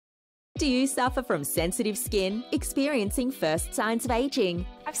Do you suffer from sensitive skin, experiencing first signs of aging?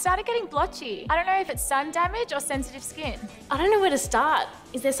 I've started getting blotchy. I don't know if it's sun damage or sensitive skin. I don't know where to start.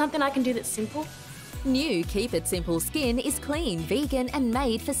 Is there something I can do that's simple? New Keep It Simple Skin is clean, vegan and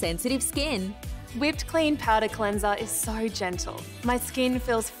made for sensitive skin. Whipped Clean Powder Cleanser is so gentle. My skin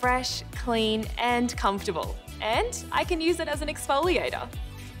feels fresh, clean and comfortable. And I can use it as an exfoliator.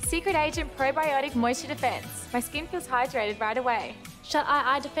 Secret Agent Probiotic Moisture Defense. My skin feels hydrated right away. Shut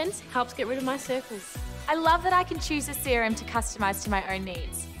Eye Defense helps get rid of my circles. I love that I can choose a serum to customise to my own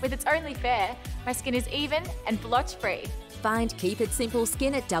needs. With It's Only Fair, my skin is even and blotch-free. Find Keep It Simple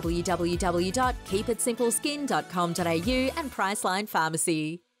Skin at www.keepitsimpleskin.com.au and Priceline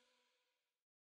Pharmacy.